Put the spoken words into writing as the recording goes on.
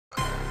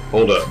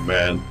Hold up,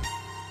 man.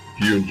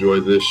 If you enjoy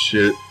this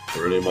shit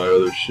or any of my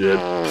other shit,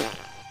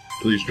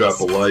 please drop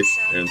a like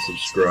and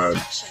subscribe.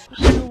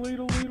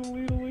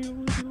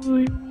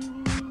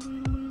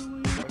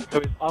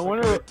 I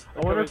wonder if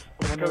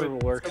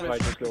it works if I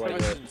just go like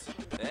this.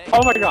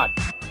 Oh my god!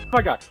 Oh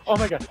my god! Oh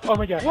my god! Oh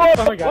my god!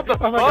 Oh my god! Oh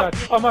my god!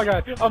 Oh my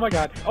god! Oh my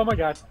god! Oh my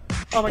god!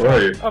 Oh my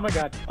god! Oh my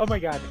god! Oh my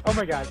god! Oh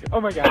my god! Oh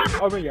my god!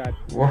 Oh my god!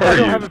 I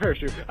don't have a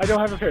parachute. I don't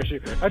have a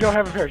parachute. I don't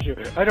have a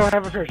parachute. I don't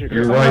have a parachute.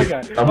 You're oh right.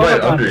 My god. I'm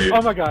right under you.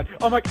 Oh my god!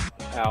 Oh my.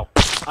 Ow!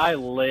 I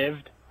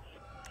lived.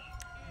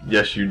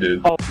 Yes, you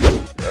did. Oh.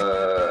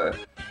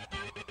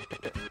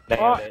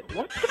 Damn it.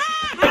 What?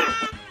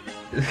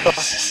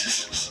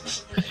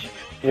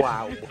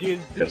 Wow, dude.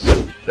 Yes,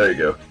 there you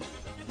go.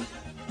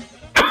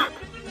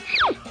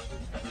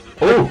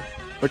 Oh!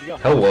 Where'd you go?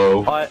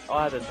 Hello.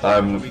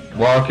 I'm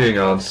walking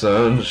on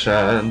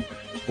sunshine.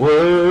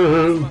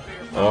 Whoa!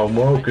 I'm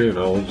walking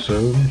on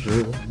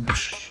sunshine.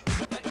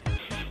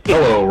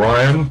 Hello,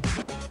 Ryan.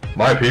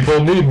 My people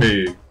need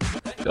me.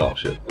 Oh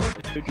shit.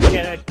 You're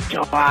gonna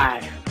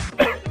die.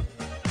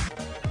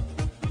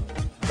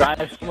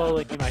 Drive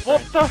slowly, my friend.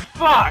 What the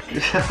fuck?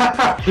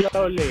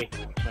 Slowly,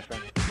 my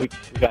friend. We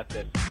got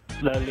this.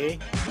 Slowly,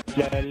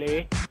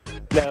 slowly,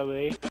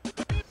 slowly.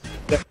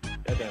 That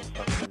don't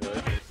fucking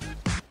work.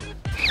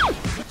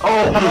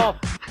 Oh!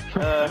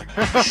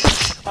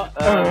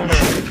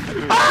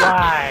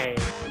 Why?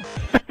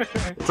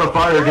 It's on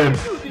fire again.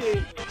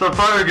 It's on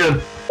fire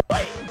again.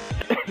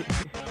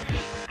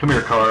 Come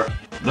here, car.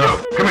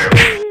 No, come here.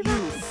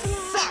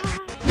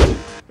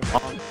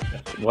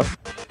 What?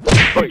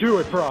 Oh, do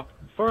it, bro.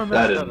 For a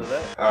That minute. is.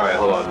 Alright,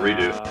 hold on.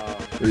 Redo.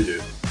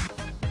 Redo.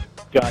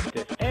 Got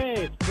this.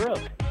 Hey, it's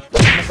Brooke.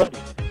 My buddy.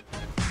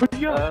 Where'd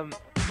you go?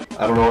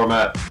 I don't know where I'm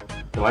at.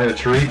 Am I in a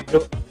tree?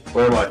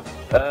 Where am I?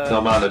 No,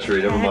 I'm not in a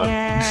tree. Never mind.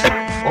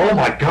 Oh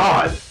my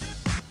god!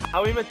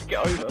 How are we meant to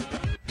get over?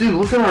 Dude,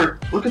 look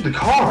at the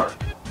car.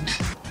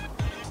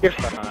 You're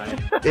fine.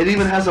 It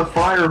even has a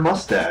fire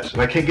mustache,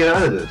 and I can't get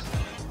out of this.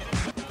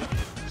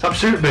 Stop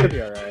shooting You'll me!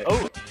 be alright.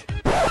 Oh!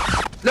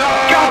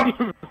 No!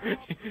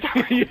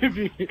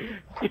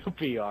 You'll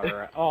be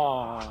alright.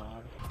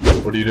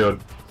 Aww. What are you doing?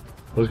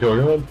 What's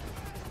going on?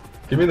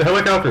 Give me the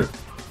helicopter!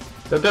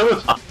 God damn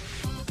it!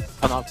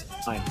 I'm not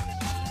fine.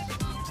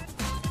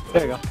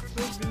 There you go.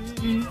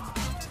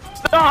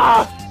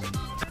 Ah!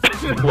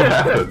 What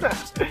happened?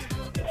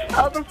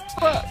 How the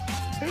fuck?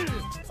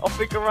 I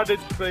think I ran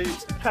into the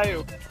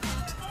tail.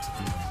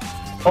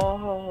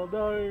 Oh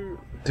no.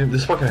 Dude,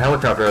 this fucking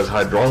helicopter has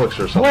hydraulics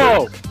or something.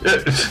 Whoa!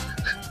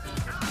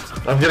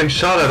 I'm getting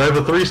shot at. I have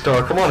a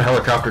 3-star. Come on,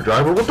 helicopter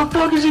driver. What the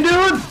fuck is he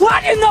doing?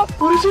 What in the?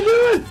 What is he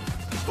doing?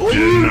 Oh,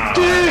 you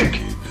dick!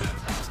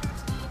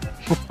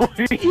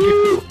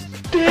 You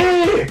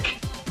dick!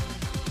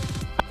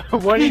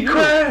 What He did you?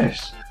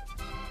 crashed!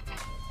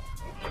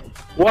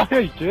 What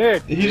a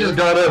dick! He just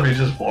got up. He's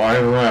just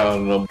flying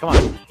around. And Come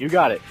on, you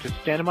got it. Just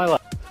stand to my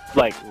left,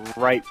 like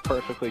right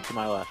perfectly to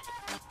my left,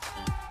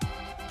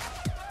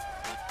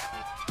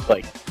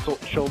 like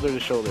shoulder to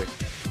shoulder.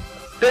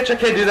 Bitch, I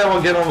can't do that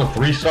one. Get on a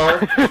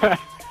 3-star.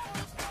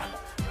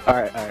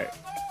 Alright, alright.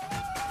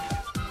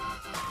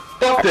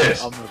 Fuck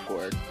this. I'll move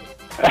forward.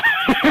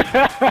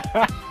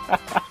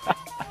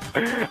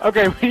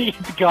 Okay, we need to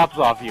get the cops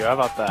off you. How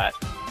about that?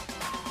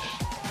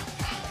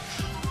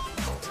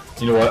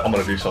 You know what? I'm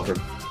gonna do something.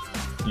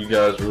 You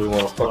guys really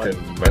want to fucking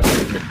mess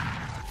with me?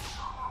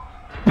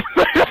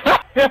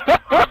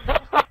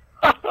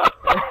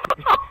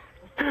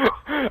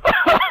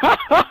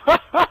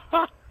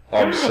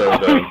 I'm so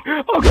done.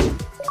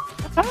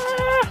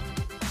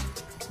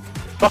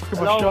 Fuck,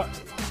 I'm shot.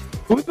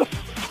 Who the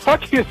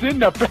fuck is in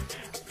the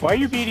Why are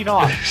you beating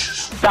off?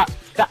 Stop,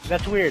 stop,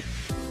 that's weird.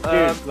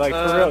 Dude, like,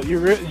 for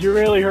real, you're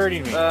really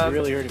hurting me. You're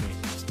really hurting me.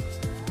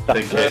 Stop.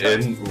 They get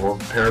in. We're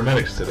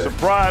paramedics today.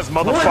 Surprise,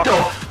 motherfucker! What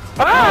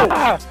the?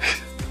 Ah!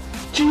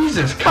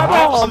 Jesus, Come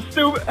cops! on,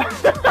 stupid!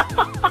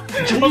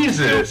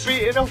 Jesus! I'm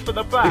beating off in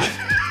the back.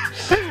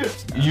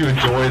 You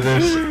enjoy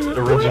this,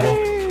 original?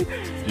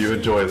 You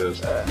enjoy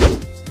this?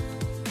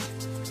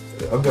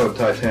 I'm going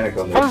Titanic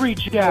on this. Hurry,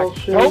 Jack!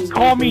 Don't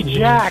call me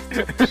Jack!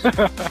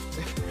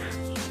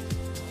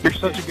 You're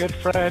such a good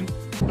friend.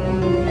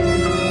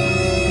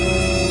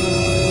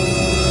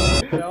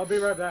 Yeah, I'll be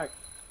right back.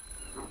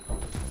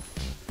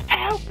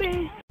 Help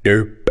me!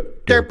 Derp.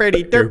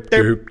 Derpity derp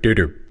derp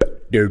derp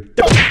derp.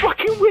 Stop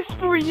fucking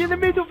whispering in the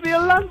middle of the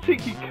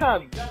Atlantic, you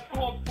cunt! That's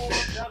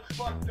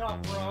fucked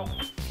up, bro.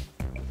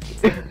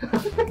 What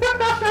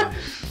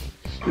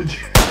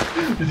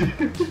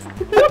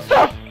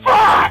the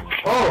fuck?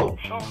 Oh!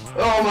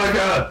 Oh my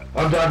god!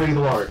 I'm diving in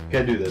the water.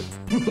 Can't do this.